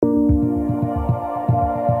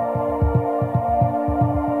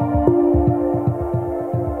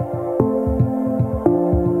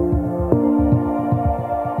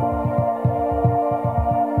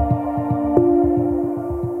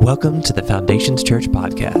Welcome to the Foundations Church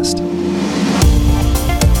podcast.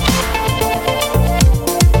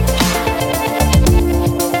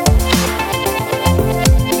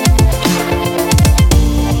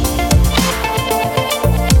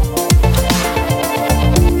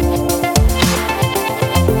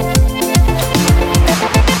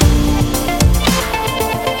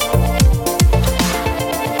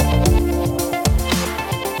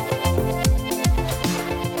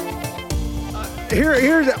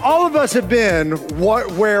 Here's all of us have been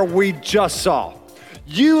where we just saw.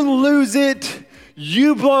 You lose it,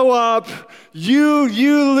 you blow up, you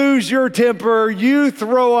lose your temper, you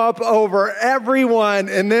throw up over everyone,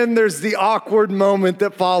 and then there's the awkward moment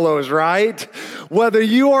that follows, right? Whether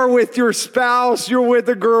you are with your spouse, you're with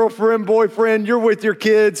a girlfriend, boyfriend, you're with your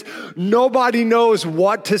kids, nobody knows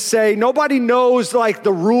what to say. Nobody knows like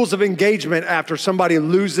the rules of engagement after somebody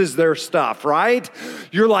loses their stuff, right?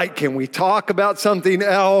 You're like, can we talk about something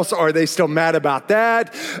else? Are they still mad about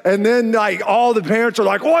that? And then like all the parents are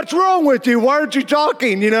like, what's wrong with you? Why aren't you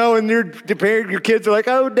talking? You know, and your kids are like,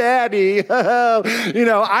 oh, daddy.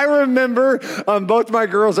 I remember, both my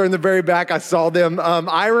girls are in the very back. I saw them.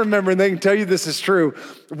 I remember, and they can tell you this is true.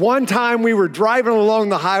 One time we were driving along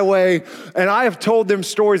the highway, and I have told them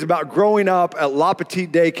stories about growing up at La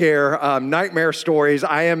Petite Daycare, nightmare stories.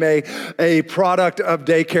 I am a product of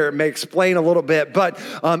daycare. It may explain a little bit, but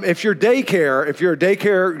if you go to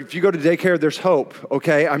daycare, there's hope,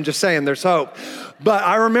 okay? I'm just saying there's hope. But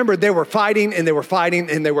I remember they were fighting, and they were fighting,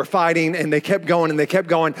 and they were fighting, and they kept going, and they kept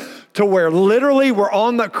going, to where literally we're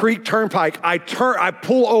on the Creek Turnpike. I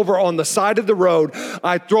pull over on the side of the road,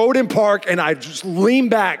 I throw it in park, and I just lean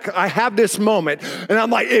back. I have this moment, and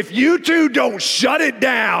I'm like, if you two don't shut it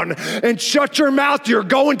down and shut your mouth, you're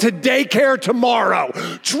going to daycare tomorrow.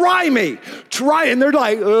 Try me. And they're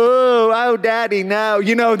like, oh, daddy, no.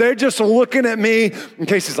 You know, they're just looking at me in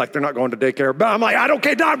case he's like, they're not going to daycare. But I'm like, I don't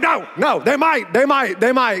care. No, they might.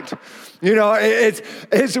 You know,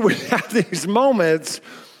 it's we have these moments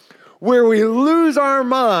where we lose our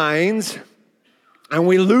minds and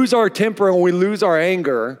we lose our temper and we lose our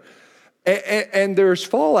anger, and there's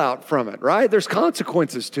fallout from it, right? There's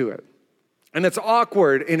consequences to it. And it's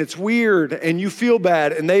awkward and it's weird and you feel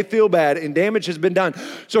bad and they feel bad and damage has been done.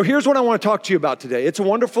 So here's what I want to talk to you about today. It's a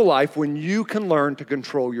wonderful life when you can learn to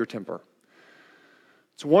control your temper.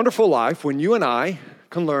 It's a wonderful life when you and I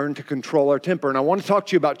can learn to control our temper. And I want to talk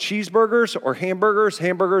to you about cheeseburgers or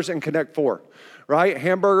hamburgers and Connect Four, right?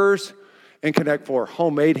 Hamburgers and Connect Four,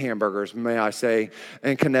 homemade hamburgers, may I say,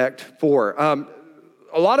 and Connect Four.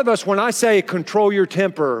 A lot of us, when I say control your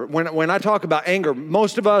temper, when I talk about anger,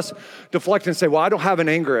 most of us deflect and say, well, I don't have an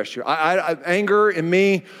anger issue. Anger in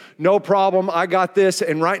me, no problem. I got this.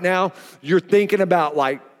 And right now, you're thinking about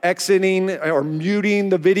like exiting or muting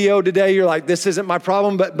the video today. You're like, this isn't my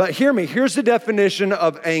problem. But hear me. Here's the definition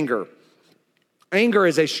of anger. Anger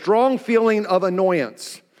is a strong feeling of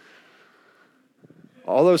annoyance.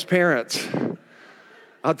 All those parents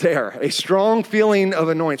out there, a strong feeling of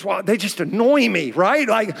annoyance. Well, they just annoy me, right?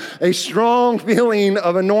 Like a strong feeling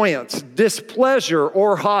of annoyance, displeasure,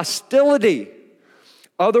 or hostility.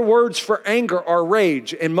 Other words for anger are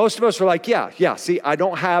rage. And most of us are like, yeah, see, I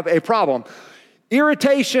don't have a problem.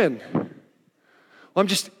 Irritation. Well,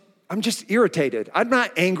 I'm just irritated. I'm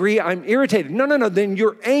not angry, I'm irritated. No, then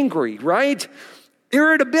you're angry, right?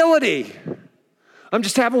 Irritability. I'm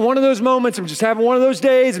just having one of those moments. I'm just having one of those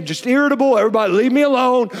days. I'm just irritable. Everybody leave me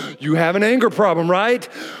alone. You have an anger problem, right?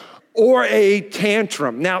 Or a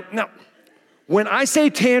tantrum. Now, when I say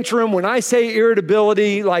tantrum, when I say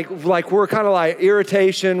irritability, like we're kind of like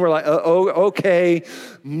irritation, we're like, okay,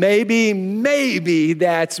 maybe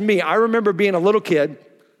that's me. I remember being a little kid.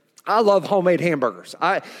 I love homemade hamburgers.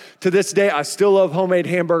 To this day, I still love homemade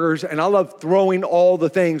hamburgers, and I love throwing all the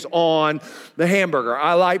things on the hamburger.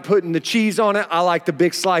 I like putting the cheese on it. I like the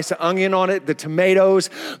big slice of onion on it, the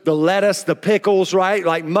tomatoes, the lettuce, the pickles, right?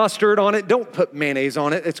 Like mustard on it. Don't put mayonnaise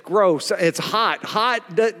on it. It's gross. It's hot.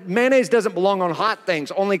 Mayonnaise doesn't belong on hot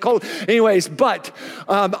things, only cold. Anyways, but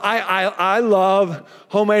I love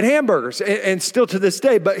homemade hamburgers, and still to this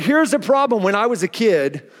day. But here's the problem. When I was a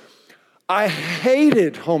kid, I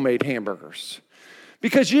hated homemade hamburgers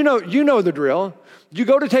because you know the drill. You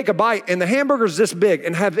go to take a bite and the hamburger's this big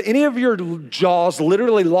and have any of your jaws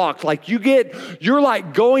literally locked. Like you're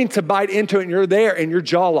like going to bite into it and you're there and your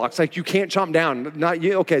jaw locks. Like you can't chomp down. Not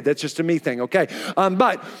you. Okay, that's just a me thing. Okay.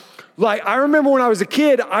 But like I remember when I was a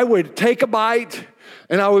kid, I would take a bite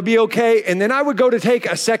and I would be okay. And then I would go to take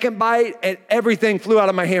a second bite and everything flew out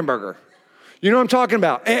of my hamburger. You know what I'm talking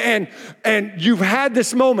about? And you've had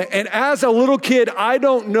this moment. And as a little kid, I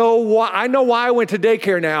don't know why. I know why I went to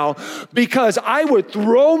daycare now, because I would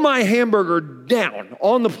throw my hamburger down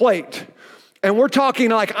on the plate. And we're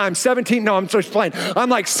talking like I'm 17. No, I'm just playing. I'm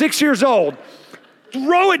like 6 years old.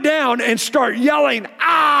 Throw it down and start yelling,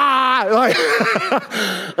 ah! Like,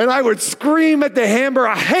 and I would scream at the hamburger.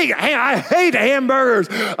 I hate hamburgers.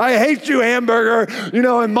 I hate you, hamburger. You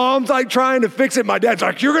know, and mom's like trying to fix it. My dad's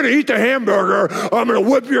like, you're gonna eat the hamburger, or I'm gonna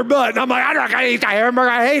whip your butt. And I'm like, I'm not gonna eat the hamburger.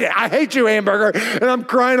 I hate it. I hate you, hamburger. And I'm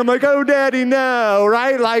crying. I'm like, oh, daddy, no,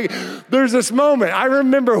 right? Like, there's this moment. I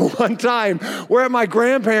remember one time we're at my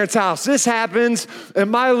grandparents' house. This happens, and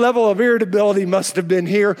my level of irritability must have been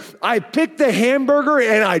here. I picked the hamburger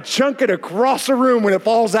and I chunk it across the room when it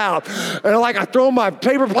falls out. And like I throw my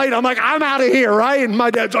paper plate, I'm like, I'm out of here, right? And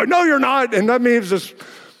my dad's like, no, you're not. And that means just,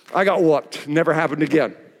 I got whooped. Never happened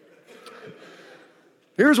again.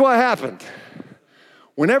 Here's what happened.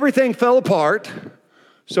 When everything fell apart,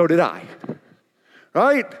 so did I.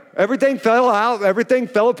 Right? Everything fell out, everything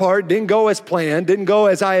fell apart, didn't go as planned, didn't go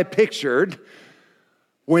as I had pictured.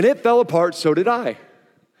 When it fell apart, so did I.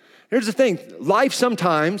 Here's the thing, life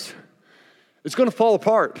sometimes, it's gonna fall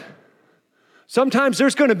apart. Sometimes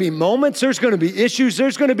there's gonna be moments, there's gonna be issues,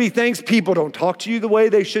 there's gonna be things. People don't talk to you the way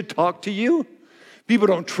they should talk to you. People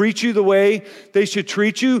don't treat you the way they should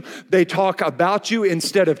treat you. They talk about you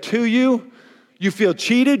instead of to you. You feel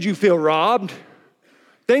cheated, you feel robbed.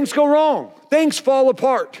 Things go wrong, things fall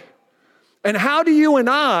apart. And how do you and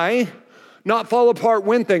I not fall apart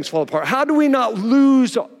when things fall apart? How do we not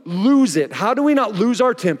lose it? How do we not lose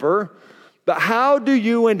our temper? But how do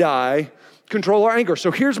you and I control our anger?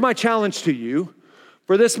 So here's my challenge to you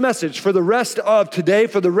for this message, for the rest of today,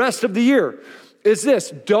 for the rest of the year, is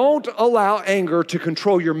this: don't allow anger to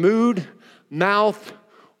control your mood, mouth,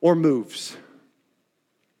 or moves.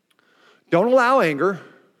 Don't allow anger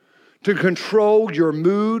to control your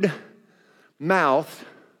mood, mouth,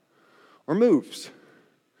 or moves.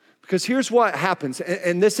 Because here's what happens,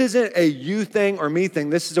 and this isn't a you thing or me thing,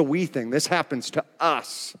 this is a we thing, this happens to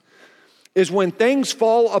us, is when things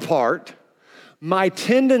fall apart, my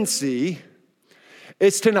tendency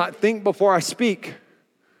is to not think before I speak,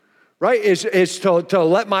 right? Is to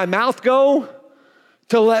let my mouth go,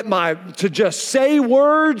 to just say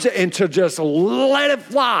words and to just let it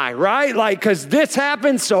fly, right? Like, because this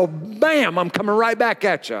happens, so bam, I'm coming right back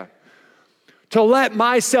at you. To let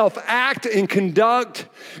myself act and conduct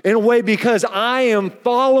in a way because I am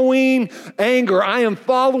following anger, I am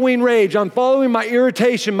following rage, I'm following my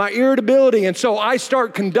irritation, my irritability, and so I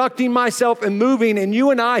start conducting myself and moving, and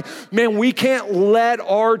you and I, man, we can't let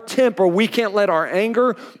our temper, we can't let our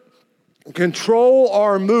anger control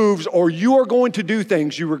our moves, or you are going to do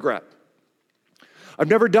things you regret. I've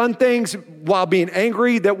never done things while being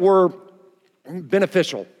angry that were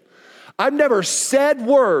beneficial. I've never said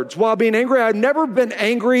words while being angry. I've never been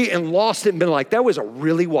angry and lost it and been like, that was a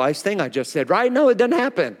really wise thing I just said, right? No, it doesn't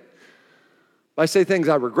happen. I say things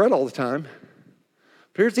I regret all the time.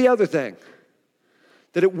 But here's the other thing,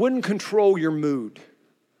 that it wouldn't control your mood.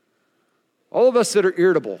 All of us that are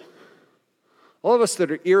irritable, all of us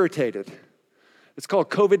that are irritated, it's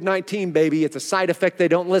called COVID-19, baby. It's a side effect they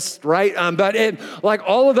don't list, right? Like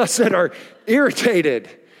all of us that are irritated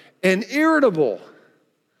and irritable,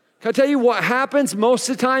 can I tell you what happens most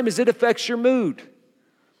of the time is it affects your mood.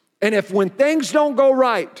 And when things don't go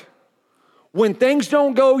right, when things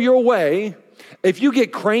don't go your way, if you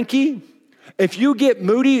get cranky, if you get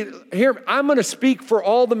moody, here, I'm gonna speak for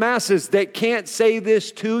all the masses that can't say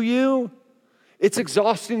this to you. It's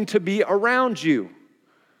exhausting to be around you.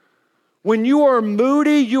 When you are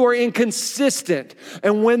moody, you are inconsistent.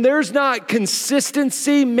 And when there's not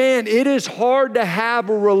consistency, man, it is hard to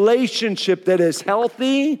have a relationship that is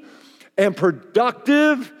healthy and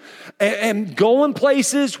productive and going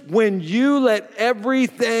places when you let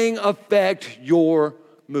everything affect your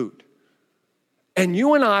mood. And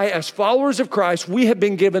you and I, as followers of Christ, we have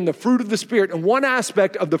been given the fruit of the Spirit. And one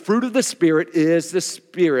aspect of the fruit of the Spirit is the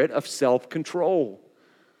spirit of self-control.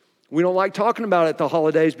 We don't like talking about it at the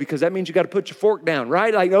holidays because that means you got to put your fork down,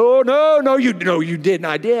 right? Like, oh, no, you didn't,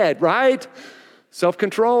 I did, right?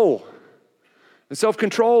 Self-control. And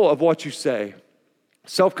self-control of what you say.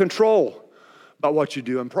 Self-control about what you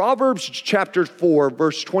do. In Proverbs chapter 4,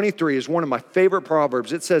 verse 23 is one of my favorite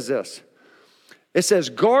Proverbs. It says this. It says,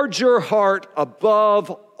 guard your heart above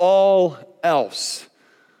all else.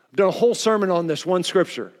 I've done a whole sermon on this one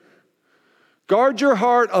scripture. Guard your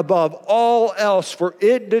heart above all else, for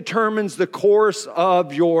it determines the course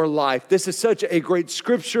of your life. This is such a great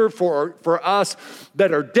scripture for us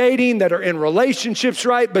that are dating, that are in relationships,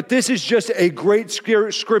 right? But this is just a great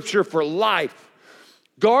scripture for life.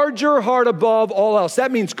 Guard your heart above all else.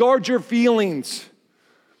 That means guard your feelings.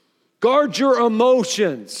 Guard your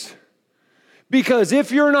emotions. Because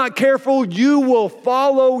if you're not careful, you will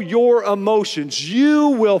follow your emotions. You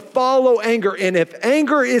will follow anger. And if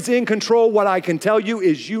anger is in control, what I can tell you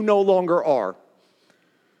is you no longer are.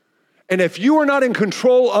 And if you are not in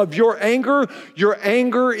control of your anger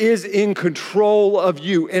is in control of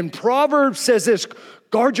you. And Proverbs says this,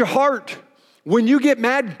 guard your heart. When you get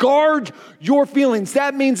mad, guard your feelings.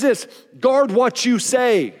 That means this, guard what you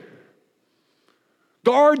say.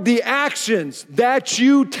 Guard the actions that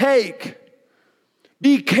you take.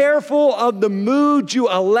 Be careful of the mood you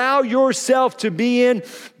allow yourself to be in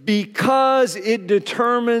because it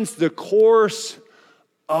determines the course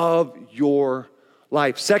of your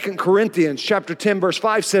life. 2 Corinthians chapter 10, verse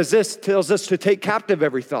 5 says this, tells us to take captive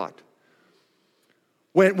every thought.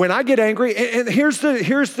 When I get angry, and here's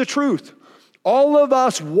the truth. All of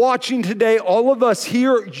us watching today, all of us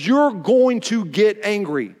here, you're going to get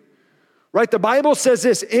angry. Right? The Bible says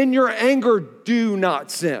this, in your anger, do not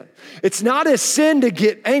sin. It's not a sin to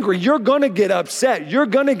get angry. You're going to get upset. You're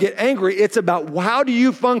going to get angry. It's about how do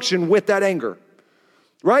you function with that anger,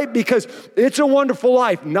 right? Because it's a wonderful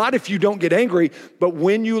life, not if you don't get angry, but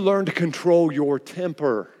when you learn to control your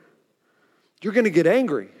temper. You're going to get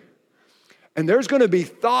angry. And there's going to be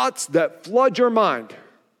thoughts that flood your mind,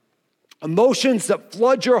 emotions that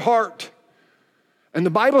flood your heart. And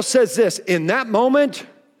the Bible says this, in that moment,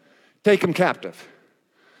 take them captive.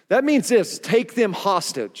 That means this, take them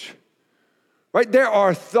hostage, right? There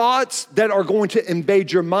are thoughts that are going to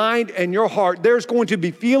invade your mind and your heart. There's going to be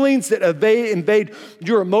feelings that invade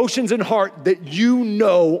your emotions and heart that you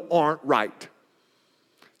know aren't right,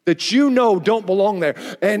 that you know don't belong there.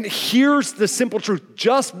 And here's the simple truth.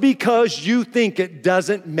 Just because you think it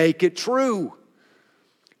doesn't make it true.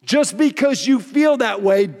 Just because you feel that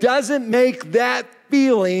way doesn't make that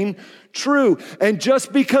feeling true. And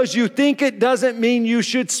just because you think it doesn't mean you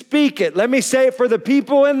should speak it. Let me say it for the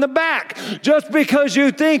people in the back. Just because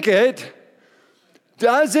you think it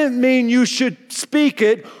doesn't mean you should speak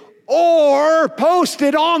it or post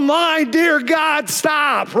it online. Dear God,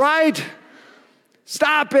 stop, right?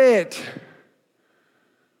 Stop it.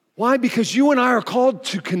 Why? Because you and I are called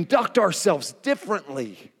to conduct ourselves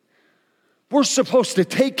differently. We're supposed to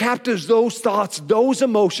take captive those thoughts, those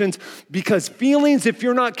emotions, because feelings, if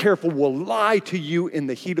you're not careful, will lie to you in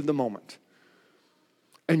the heat of the moment.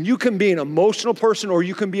 And you can be an emotional person or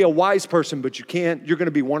you can be a wise person, but you're going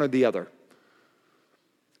to be one or the other.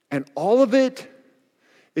 And all of it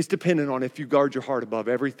is dependent on if you guard your heart above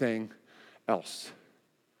everything else.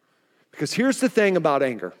 Because here's the thing about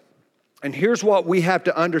anger, and here's what we have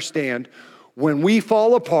to understand. When we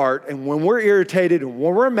fall apart and when we're irritated and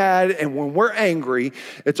when we're mad and when we're angry,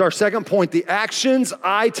 it's our second point. The actions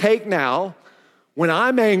I take now, when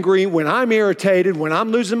I'm angry, when I'm irritated, when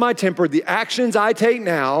I'm losing my temper, the actions I take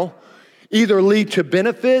now either lead to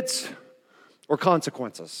benefits or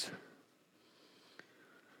consequences.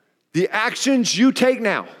 The actions you take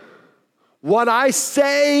now, what I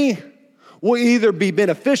say will either be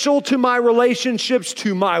beneficial to my relationships,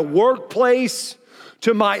 to my workplace,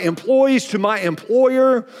 to my employees, to my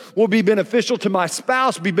employer, will be beneficial to my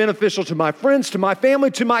spouse, be beneficial to my friends, to my family,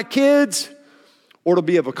 to my kids, or it'll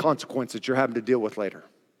be of a consequence that you're having to deal with later.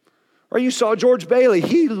 Or you saw George Bailey,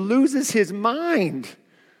 he loses his mind,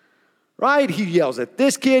 right? He yells at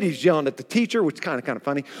this kid, he's yelling at the teacher, which is kind of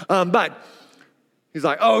funny, but he's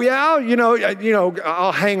like, oh yeah,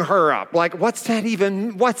 I'll hang her up. Like, what's that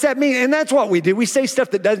mean? And that's what we do. We say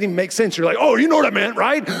stuff that doesn't even make sense. You're like, oh, you know what I meant,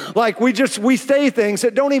 right? Like we say things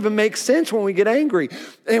that don't even make sense when we get angry.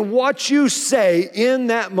 And what you say in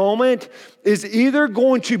that moment is either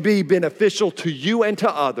going to be beneficial to you and to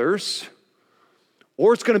others,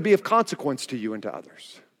 or it's going to be of consequence to you and to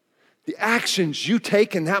others. The actions you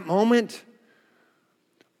take in that moment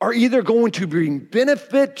are either going to bring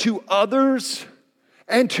benefit to others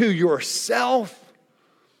and to yourself,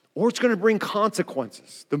 or it's going to bring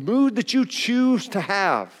consequences. The mood that you choose to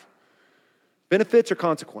have, benefits or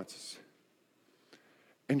consequences.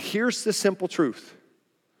 And here's the simple truth.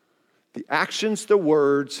 The actions, the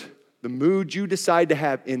words, the mood you decide to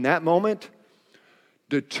have in that moment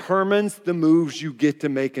determines the moves you get to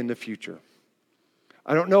make in the future.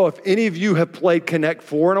 I don't know if any of you have played Connect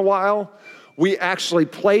 4 in a while. We actually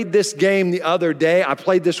played this game the other day. I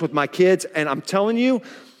played this with my kids, and I'm telling you,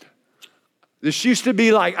 This used to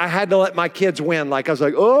be like I had to let my kids win. Like I was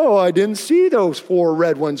like, oh, I didn't see those 4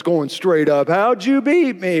 red ones going straight up. How'd you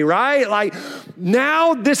beat me, right? Like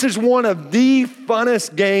now this is one of the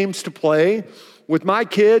funnest games to play with my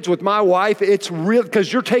kids, with my wife. It's real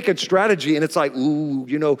because you're taking strategy and it's like, ooh,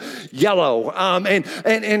 yellow.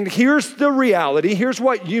 And here's the reality. Here's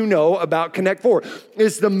what you know about Connect 4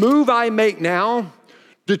 is the move I make now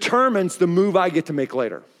determines the move I get to make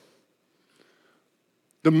later.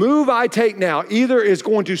 The move I take now either is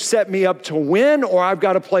going to set me up to win or I've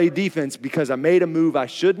got to play defense because I made a move I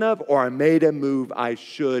shouldn't have or I made a move I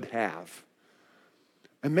should have.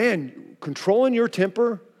 And man, controlling your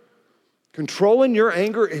temper, controlling your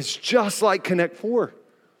anger is just like Connect 4.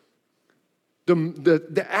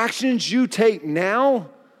 The actions you take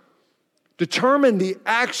now determine the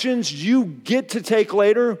actions you get to take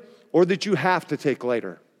later or that you have to take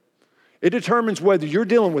later. It determines whether you're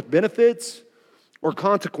dealing with benefits or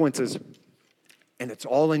consequences, and it's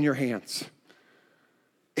all in your hands.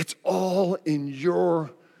 It's all in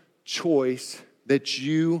your choice that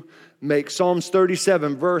you make. Psalms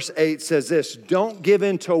 37 verse 8 says this, don't give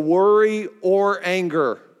in to worry or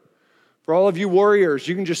anger. For all of you worriers,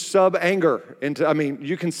 you can just sub anger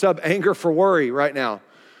you can sub anger for worry right now.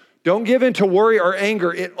 Don't give in to worry or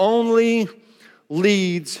anger. It only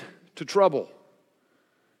leads to trouble.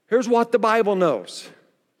 Here's what the Bible knows.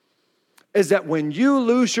 Is that when you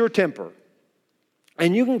lose your temper,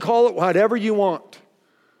 and you can call it whatever you want,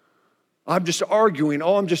 I'm just arguing,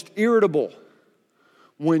 I'm just irritable.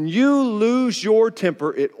 When you lose your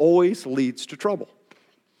temper, it always leads to trouble.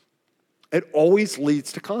 It always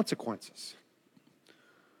leads to consequences.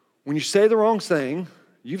 When you say the wrong thing,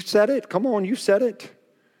 you've said it, come on, you said it.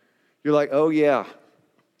 You're like, oh yeah.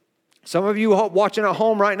 Some of you watching at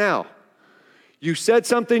home right now, you said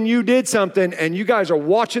something, you did something, and you guys are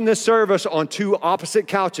watching this service on 2 opposite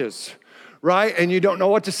couches, right? And you don't know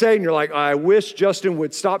what to say, and you're like, I wish Justin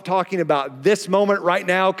would stop talking about this moment right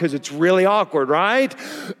now because it's really awkward, right?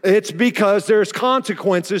 It's because there's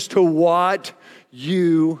consequences to what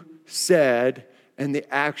you said and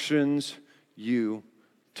the actions you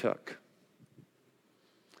took.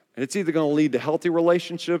 And it's either going to lead to healthy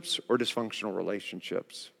relationships or dysfunctional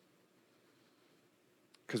relationships.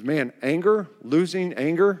 Because man, losing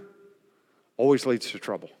anger always leads to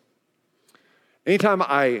trouble. Anytime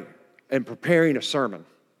I am preparing a sermon,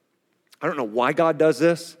 I don't know why God does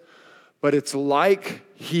this, but it's like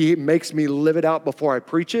he makes me live it out before I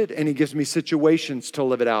preach it, and he gives me situations to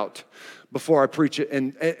live it out before I preach it.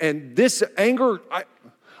 And this anger,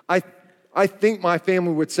 I think my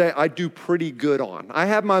family would say I do pretty good on. I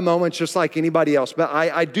have my moments just like anybody else, but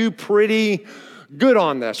I do pretty good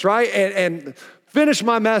on this, right? And finished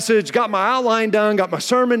my message, got my outline done, got my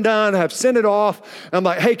sermon done, have sent it off. I'm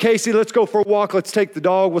like, hey, Casey, let's go for a walk. Let's take the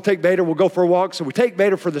dog. We'll take Vader. We'll go for a walk. So we take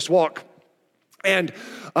Vader for this walk. And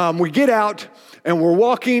we get out and we're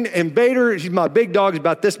walking, and Vader, he's my big dog, he's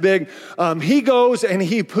about this big. He goes and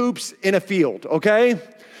he poops in a field, okay?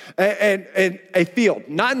 And a field,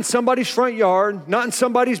 not in somebody's front yard, not in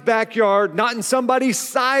somebody's backyard, not in somebody's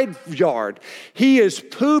side yard. He is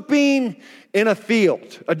pooping in a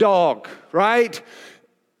field, a dog, right?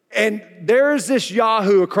 And there's this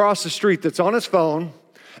Yahoo across the street that's on his phone,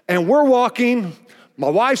 and we're walking. My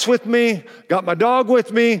wife's with me, got my dog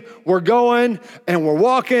with me. We're going and we're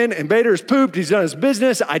walking, and Vader's pooped. He's done his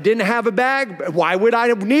business. I didn't have a bag. Why would I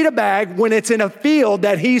need a bag when it's in a field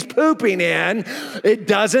that he's pooping in? It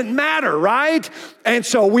doesn't matter, right? And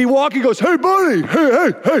so we walk. He goes, hey, buddy,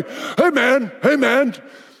 hey, man.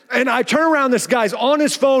 And I turn around, this guy's on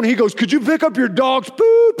his phone. He goes, could you pick up your dog's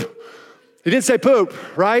poop? He didn't say poop,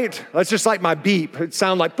 right? That's just like my beep. It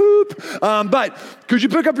sounded like poop. But could you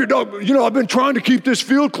pick up your dog? I've been trying to keep this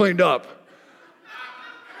field cleaned up.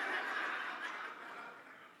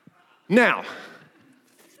 Now,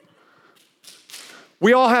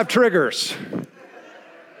 we all have triggers,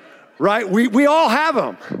 right? We all have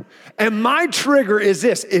them. And my trigger is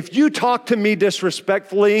this. If you talk to me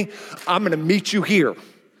disrespectfully, I'm going to meet you here.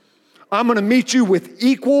 I'm going to meet you with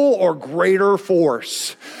equal or greater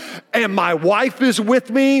force. And my wife is with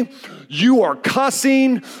me. You are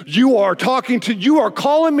cussing. You are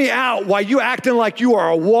calling me out while you acting like you are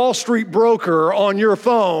a Wall Street broker on your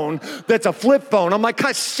phone that's a flip phone. I'm like,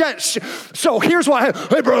 so here's what,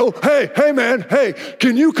 hey bro, hey man, hey,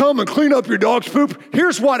 can you come and clean up your dog's poop?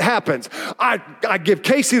 Here's what happens. I give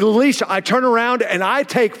Casey the leash. I turn around and I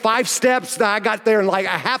take 5 steps. That I got there in like a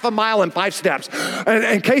half a mile in 5 steps.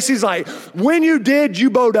 And Casey's like, when you did, you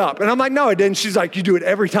bowed up. And I'm like, no, I didn't. She's like, you do it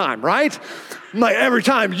every time, right? I'm like, every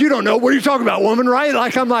time. You don't know. What are you talking about, woman, right?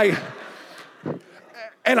 Like, I'm like,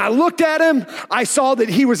 And I looked at him. I saw that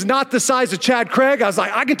he was not the size of Chad Craig. I was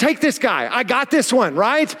like, I can take this guy. I got this one,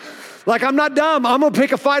 right? Like, I'm not dumb. I'm going to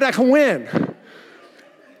pick a fight I can win.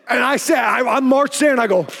 And I said, I marched there and I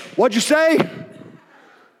go, what'd you say?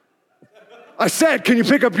 I said, can you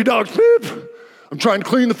pick up your dog's poop? I'm trying to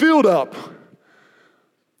clean the field up.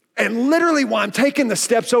 And literally while I'm taking the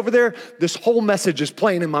steps over there, this whole message is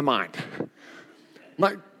playing in my mind. I'm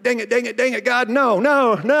like, dang it, God,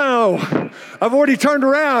 no. I've already turned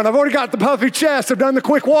around. I've already got the puffy chest. I've done the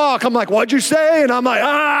quick walk. I'm like, what'd you say? And I'm like,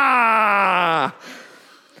 ah.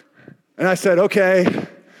 And I said, okay,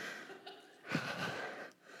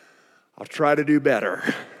 I'll try to do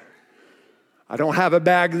better. I don't have a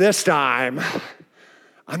bag this time.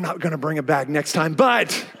 I'm not going to bring a bag next time,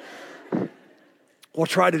 but we'll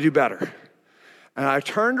try to do better. And I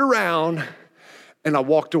turned around and I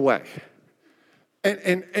walked away.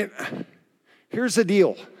 And here's the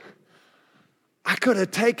deal. I could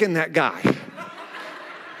have taken that guy.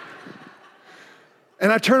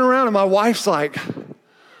 And I turn around and my wife's like,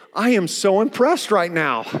 I am so impressed right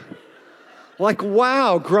now. Like,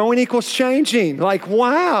 wow, growing equals changing. Like,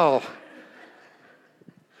 wow.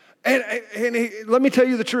 And let me tell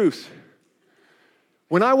you the truth.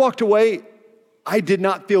 When I walked away, I did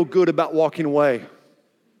not feel good about walking away.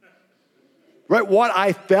 Right? What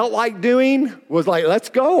I felt like doing was like, let's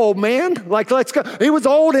go, old man. Like, let's go. He was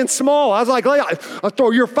old and small. I was like, I'll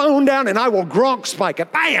throw your phone down and I will Gronk spike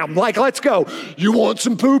it. Bam! Like, let's go. You want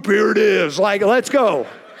some poop? Here it is. Like, let's go.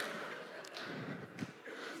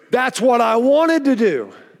 That's what I wanted to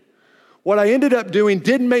do. What I ended up doing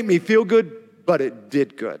didn't make me feel good, but it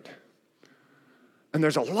did good. And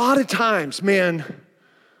there's a lot of times, man,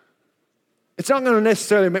 it's not going to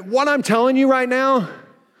necessarily make, what I'm telling you right now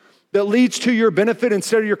that leads to your benefit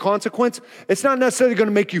instead of your consequence, it's not necessarily going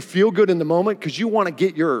to make you feel good in the moment because you want to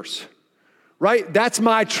get yours, right? That's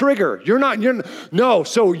my trigger. So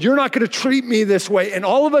you're not going to treat me this way. And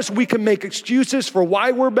all of us, we can make excuses for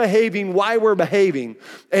why we're behaving.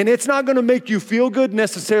 And it's not going to make you feel good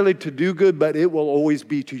necessarily to do good, but it will always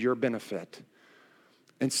be to your benefit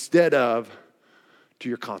instead of to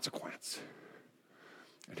your consequence.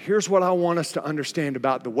 And here's what I want us to understand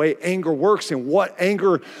about the way anger works and what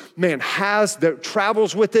anger, man, has that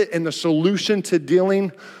travels with it. And the solution to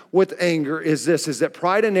dealing with anger is this, is that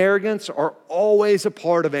pride and arrogance are always a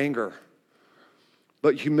part of anger.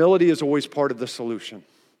 But humility is always part of the solution.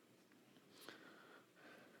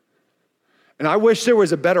 And I wish there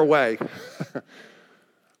was a better way.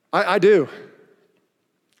 I do.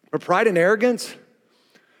 But pride and arrogance,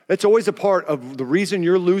 it's always a part of the reason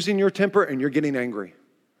you're losing your temper and you're getting angry.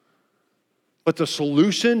 But the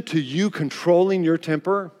solution to you controlling your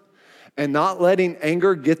temper and not letting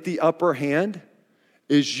anger get the upper hand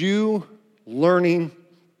is you learning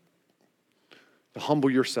to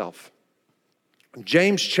humble yourself.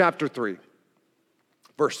 James chapter 3,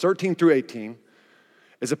 verse 13 through 18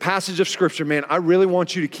 is a passage of scripture, man. I really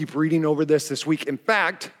want you to keep reading over this week. In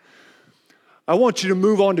fact, I want you to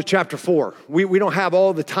move on to chapter 4. We don't have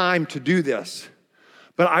all the time to do this.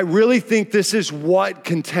 But I really think this is what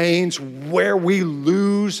contains where we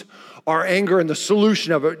lose our anger and the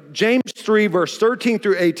solution of it. James 3, verse 13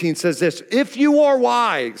 through 18 says this, if you are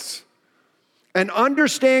wise and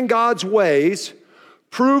understand God's ways,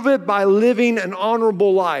 prove it by living an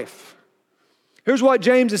honorable life. Here's what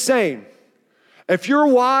James is saying. If you're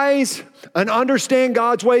wise and understand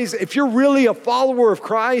God's ways, if you're really a follower of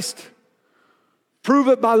Christ, prove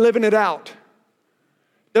it by living it out.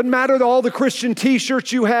 Doesn't matter all the Christian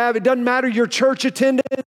t-shirts you have. It doesn't matter your church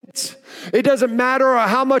attendance. It doesn't matter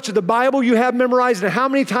how much of the Bible you have memorized and how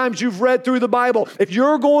many times you've read through the Bible. If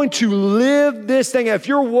you're going to live this thing, if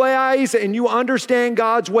you're wise and you understand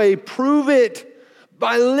God's way, prove it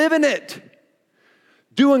by living it,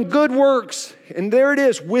 doing good works. And there it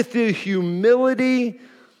is, with the humility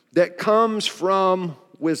that comes from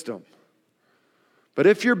wisdom. But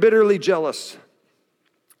if you're bitterly jealous,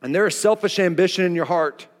 and there is selfish ambition in your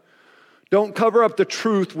heart, don't cover up the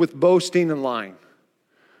truth with boasting and lying.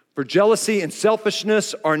 For jealousy and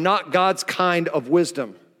selfishness are not God's kind of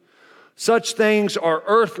wisdom. Such things are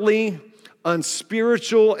earthly,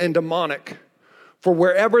 unspiritual, and demonic. For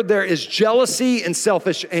wherever there is jealousy and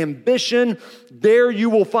selfish ambition, there you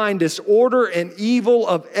will find disorder and evil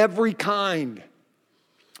of every kind.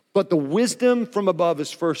 But the wisdom from above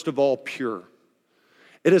is first of all pure.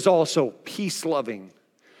 It is also peace-loving,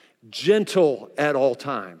 gentle at all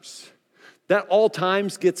times. That all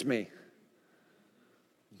times gets me.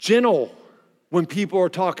 Gentle when people are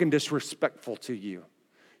talking disrespectful to you.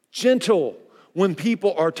 Gentle when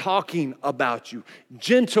people are talking about you.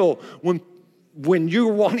 Gentle when when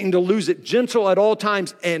you're wanting to lose it, gentle at all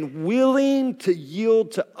times and willing to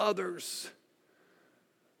yield to others.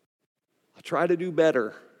 I'll try to do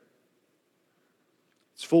better.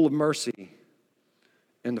 It's full of mercy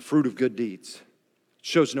and the fruit of good deeds. It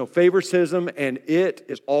shows no favoritism, and it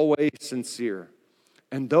is always sincere.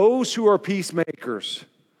 And those who are peacemakers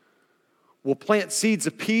will plant seeds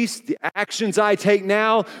of peace. The actions I take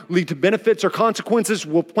now lead to benefits or consequences.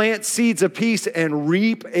 Will plant seeds of peace and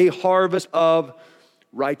reap a harvest of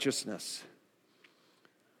righteousness.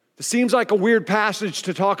 This seems like a weird passage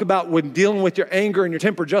to talk about when dealing with your anger and your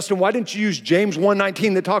temper. Justin, why didn't you use James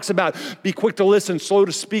 1:19 that talks about be quick to listen, slow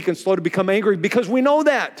to speak, and slow to become angry? Because we know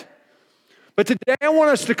that. But today I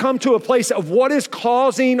want us to come to a place of what is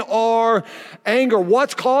causing our anger.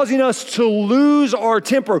 What's causing us to lose our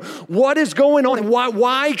temper? What is going on?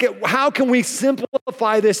 How can we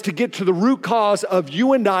simplify this to get to the root cause of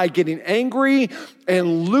you and I getting angry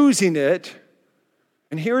and losing it?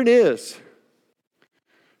 And here it is.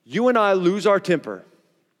 You and I lose our temper.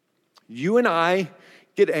 You and I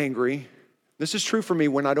get angry. This is true for me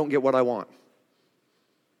when I don't get what I want.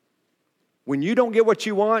 When you don't get what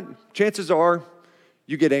you want, chances are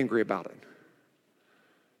you get angry about it.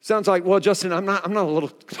 Sounds like, well, Justin, I'm not a little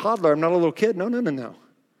toddler. I'm not a little kid. No. No,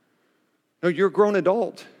 you're a grown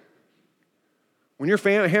adult. When your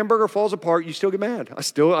hamburger falls apart, you still get mad. I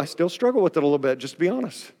still struggle with it a little bit, just to be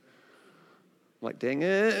honest. I'm like, dang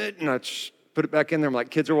it. And I just put it back in there. I'm like,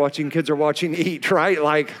 kids are watching, eat, right?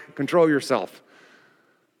 Like, control yourself.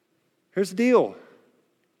 Here's the deal.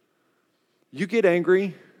 You get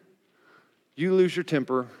angry. You lose your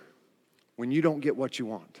temper when you don't get what you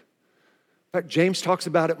want. In fact, James talks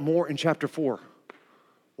about it more in chapter 4.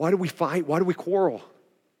 Why do we fight? Why do we quarrel?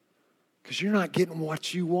 Because you're not getting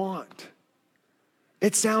what you want.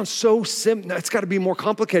 It sounds so simple. It's got to be more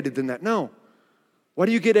complicated than that. No. Why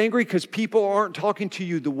do you get angry? Because people aren't talking to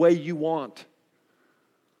you the way you want.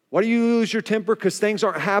 Why do you lose your temper? Because things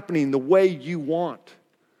aren't happening the way you want.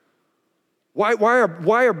 Why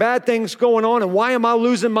are bad things going on, and why am I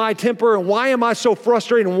losing my temper, and why am I so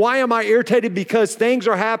frustrated, and why am I irritated? Because things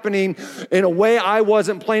are happening in a way I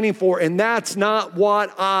wasn't planning for, and that's not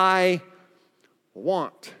what I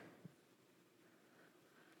want.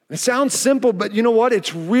 It sounds simple, but you know what?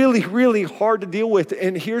 It's really, really hard to deal with.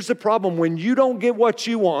 And here's the problem. When you don't get what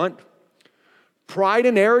you want, pride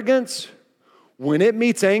and arrogance, when it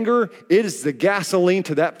meets anger, it is the gasoline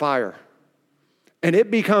to that fire. And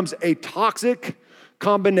it becomes a toxic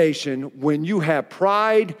combination when you have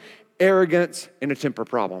pride, arrogance, and a temper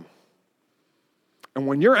problem. And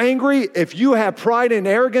when you're angry, if you have pride and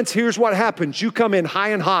arrogance, here's what happens. You come in high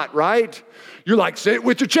and hot, right? You're like, say it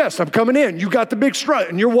with your chest. I'm coming in. You got the big strut,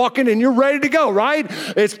 and you're walking, and you're ready to go, right?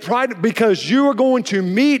 It's pride because you are going to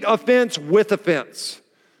meet offense with offense.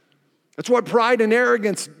 That's what pride and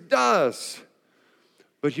arrogance does.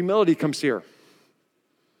 But humility comes here.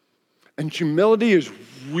 And humility is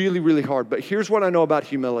really, really hard. But here's what I know about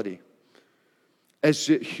humility. As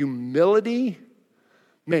humility,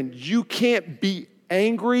 man, you can't be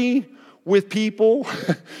angry with people.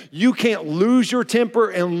 You can't lose your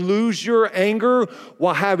temper and lose your anger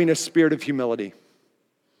while having a spirit of humility.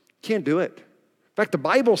 Can't do it. In fact, the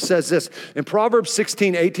Bible says this. In Proverbs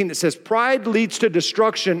 16:18, it says, pride leads to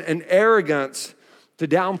destruction and arrogance to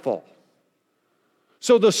downfall.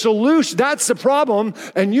 So the solution, that's the problem,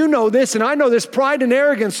 and you know this, and I know this, pride and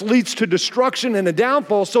arrogance leads to destruction and a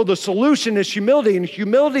downfall, so the solution is humility, and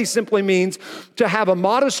humility simply means to have a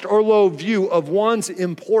modest or low view of one's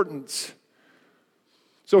importance.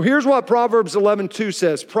 So here's what Proverbs 11:2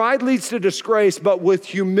 says, pride leads to disgrace, but with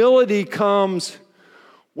humility comes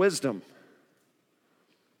wisdom.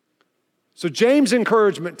 So James'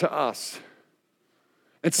 encouragement to us,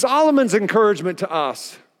 and Solomon's encouragement to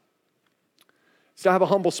us, to have a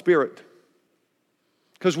humble spirit.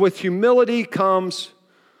 Because with humility comes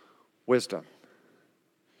wisdom.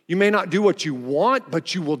 You may not do what you want,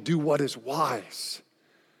 but you will do what is wise.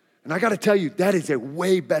 And I got to tell you, that is a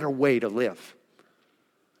way better way to live.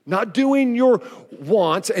 Not doing your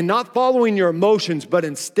wants and not following your emotions, but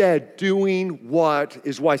instead doing what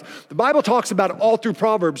is wise. The Bible talks about it all through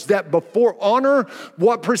Proverbs that before honor,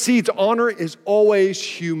 what precedes honor is always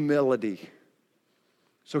humility.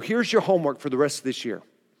 So here's your homework for the rest of this year.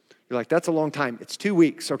 You're like, that's a long time. It's 2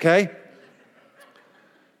 weeks, okay?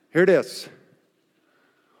 Here it is.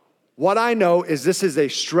 What I know is this is a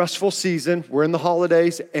stressful season. We're in the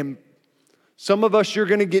holidays, and some of us, you're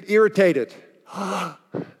going to get irritated.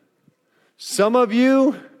 Some of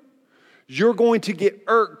you, you're going to get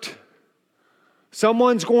irked.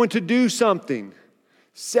 Someone's going to do something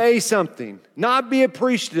Say something, not be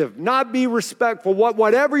appreciative, not be respectful.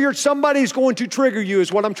 Whatever somebody's going to trigger you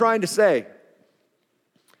is what I'm trying to say.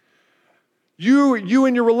 You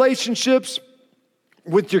in your relationships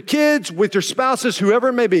with your kids, with your spouses, whoever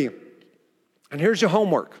it may be. And here's your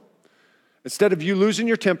homework. Instead of you losing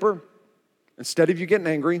your temper, instead of you getting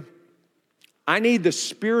angry, I need the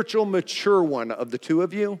spiritual mature one of the two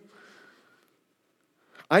of you.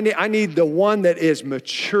 I need the one that is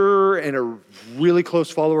mature and a really close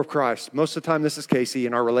follower of Christ. Most of the time, this is Casey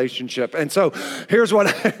in our relationship. And so here's what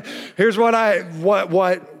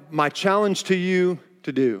my challenge to you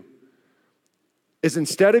to do is,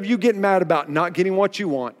 instead of you getting mad about not getting what you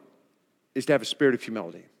want, is to have a spirit of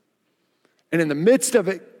humility. And in the midst of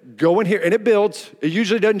it, go in here, and it builds. It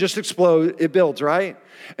usually doesn't just explode, it builds, right?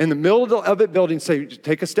 In the middle of it building,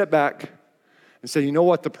 take a step back and say, you know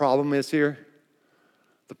what the problem is here?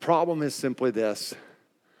 The problem is simply this: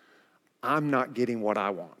 I'm not getting what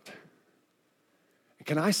I want. And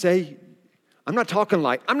can I say, I'm not talking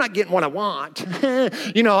like, I'm not getting what I want.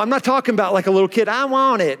 I'm not talking about like a little kid, I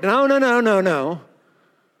want it. No.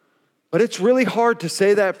 But it's really hard to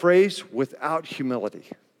say that phrase without humility.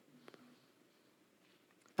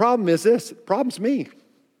 The problem is this: the problem's me.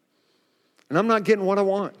 And I'm not getting what I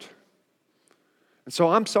want. And so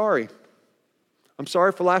I'm sorry. I'm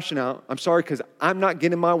sorry for lashing out. I'm sorry because I'm not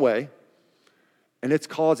getting my way. And it's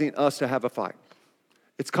causing us to have a fight.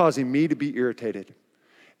 It's causing me to be irritated.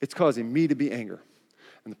 It's causing me to be angry.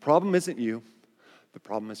 And the problem isn't you. The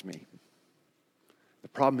problem is me. The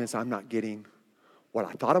problem is I'm not getting what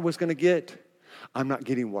I thought I was going to get. I'm not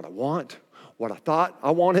getting what I want, what I thought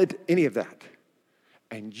I wanted, any of that.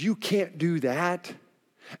 And you can't do that,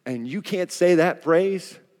 and you can't say that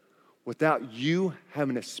phrase without you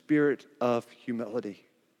having a spirit of humility.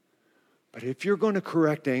 But if you're going to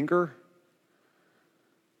correct anger,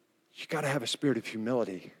 you got to have a spirit of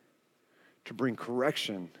humility to bring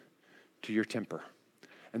correction to your temper.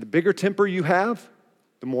 And the bigger temper you have,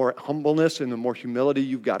 the more humbleness and the more humility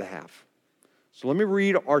you've got to have. So let me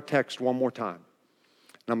read our text one more time,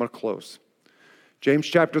 and I'm going to close. James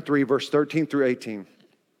chapter 3, verse 13 through 18.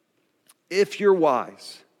 If you're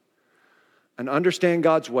wise and understand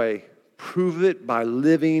God's way, prove it by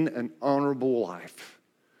living an honorable life,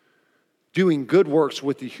 doing good works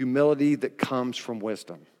with the humility that comes from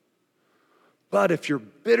wisdom. But if you're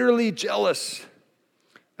bitterly jealous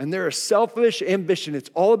and there is selfish ambition,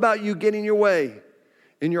 it's all about you getting your way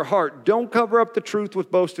in your heart, don't cover up the truth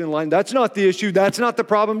with boasting and lying. That's not the issue. That's not the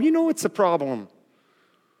problem. You know it's the problem.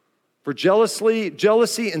 For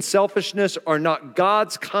jealousy and selfishness are not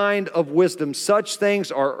God's kind of wisdom. Such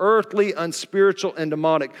things are earthly, unspiritual, and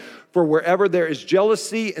demonic. For wherever there is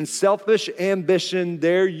jealousy and selfish ambition,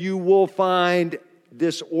 there you will find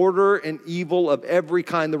disorder and evil of every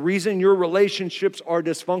kind. The reason your relationships are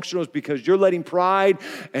dysfunctional is because you're letting pride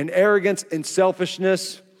and arrogance and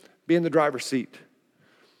selfishness be in the driver's seat.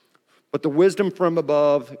 But the wisdom from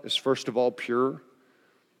above is first of all pure.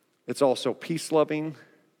 It's also peace-loving.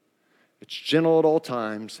 It's gentle at all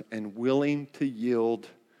times and willing to yield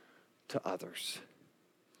to others.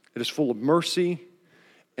 It is full of mercy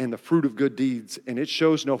and the fruit of good deeds, and it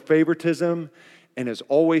shows no favoritism and is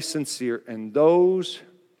always sincere. And those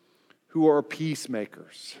who are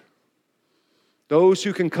peacemakers, those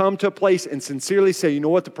who can come to a place and sincerely say, you know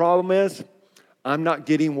what the problem is? I'm not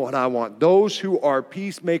getting what I want. Those who are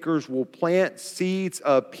peacemakers will plant seeds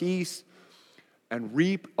of peace and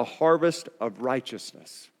reap a harvest of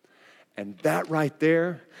righteousness. And that right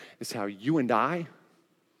there is how you and I,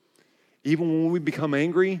 even when we become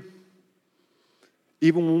angry,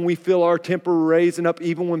 even when we feel our temper raising up,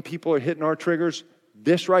 even when people are hitting our triggers,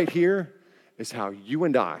 this right here is how you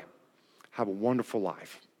and I have a wonderful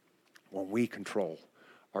life when we control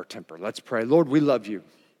our temper. Let's pray. Lord, we love you.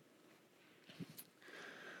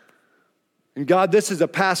 And God, this is a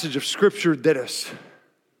passage of Scripture that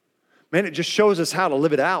it just shows us how to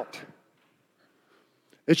live it out.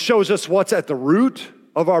 It shows us what's at the root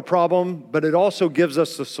of our problem, but it also gives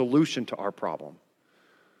us the solution to our problem.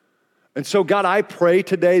 And so, God, I pray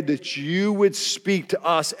today that you would speak to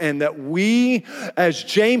us and that we, as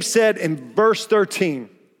James said in verse 13,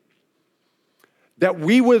 that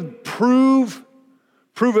we would prove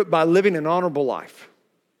it by living an honorable life.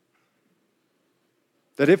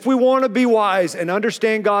 That if we want to be wise and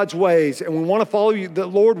understand God's ways and we want to follow you, the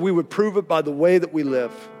Lord, we would prove it by the way that we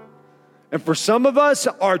live. And for some of us,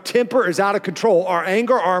 our temper is out of control. Our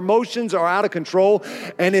anger, our emotions are out of control,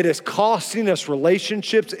 and it is costing us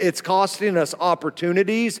relationships. It's costing us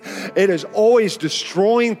opportunities. It is always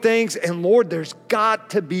destroying things. And Lord, there's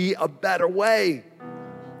got to be a better way.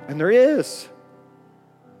 And there is.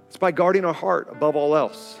 It's by guarding our heart above all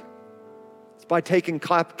else. It's by taking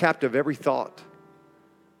captive every thought.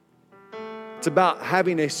 It's about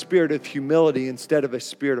having a spirit of humility instead of a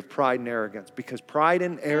spirit of pride and arrogance, because pride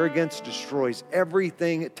and arrogance destroys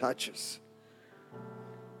everything it touches.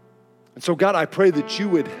 And so, God, I pray that you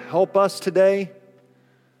would help us today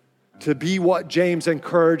to be what James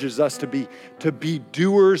encourages us to be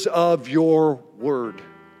doers of your word.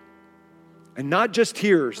 And not just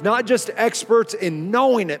hearers, not just experts in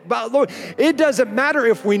knowing it. But Lord, it doesn't matter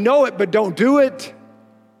if we know it but don't do it.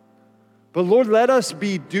 But Lord, let us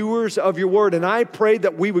be doers of your word. And I pray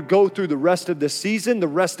that we would go through the rest of this season, the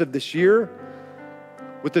rest of this year,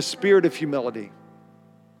 with the spirit of humility,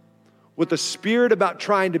 with the spirit about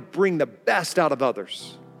trying to bring the best out of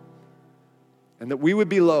others, and that we would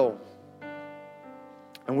be low,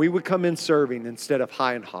 and we would come in serving instead of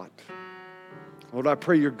high and hot. Lord, I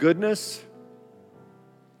pray your goodness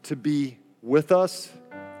to be with us,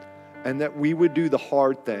 and that we would do the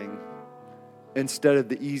hard thing instead of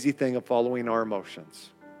the easy thing of following our emotions.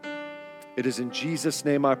 It is in Jesus'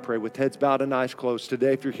 name I pray, with heads bowed and eyes closed.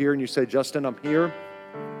 Today, if you're here and you say, Justin, I'm here,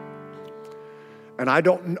 and I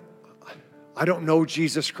don't know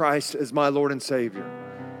Jesus Christ as my Lord and Savior.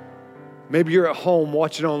 Maybe you're at home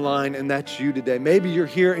watching online and that's you today. Maybe you're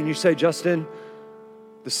here and you say, Justin,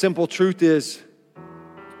 the simple truth is,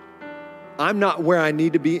 I'm not where I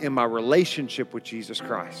need to be in my relationship with Jesus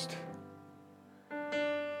Christ.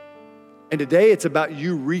 And today it's about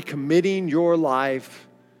you recommitting your life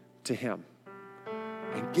to Him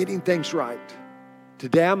and getting things right.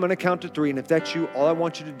 Today I'm going to count to 3, and if that's you, all I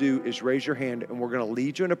want you to do is raise your hand, and we're going to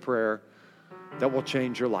lead you in a prayer that will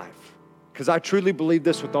change your life. Because I truly believe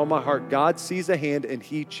this with all my heart. God sees a hand and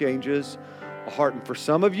He changes a heart. And for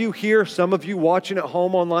some of you here, some of you watching at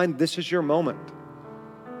home online, this is your moment.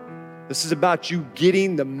 This is about you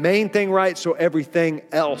getting the main thing right so everything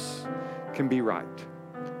else can be right.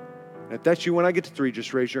 And if that's you, when I get to 3,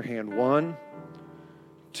 just raise your hand. 1,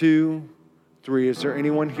 2, 3. Is there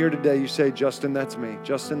anyone here today you say, Justin, that's me.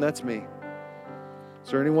 Justin, that's me.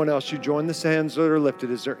 Is there anyone else? You join the hands that are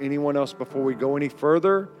lifted. Is there anyone else before we go any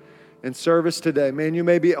further in service today? Man, you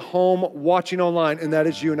may be at home watching online, and that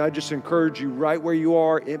is you. And I just encourage you right where you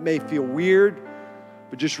are. It may feel weird,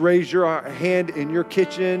 but just raise your hand in your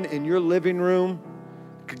kitchen, in your living room.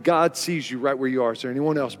 God sees you right where you are. Is there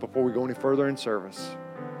anyone else before we go any further in service?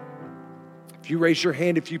 If you raise your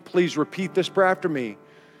hand, if you please repeat this prayer after me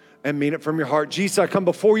and mean it from your heart. Jesus, I come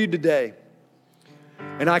before you today,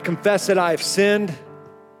 and I confess that I have sinned,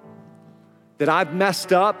 that I've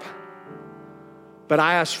messed up, but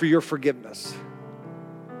I ask for your forgiveness.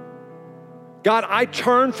 God, I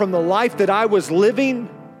turn from the life that I was living.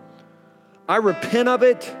 I repent of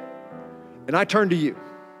it, and I turn to you.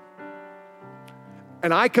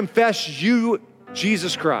 And I confess you,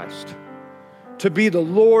 Jesus Christ, to be the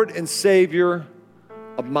Lord and Savior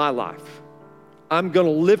of my life. I'm going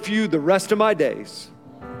to live for you the rest of my days.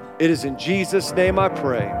 It is in Jesus' name I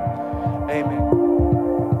pray. Amen.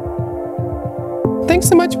 Thanks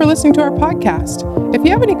so much for listening to our podcast. If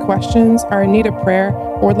you have any questions, are in need of prayer,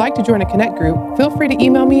 or would like to join a Connect group, feel free to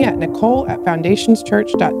email me at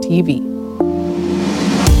nicole@foundationschurch.tv.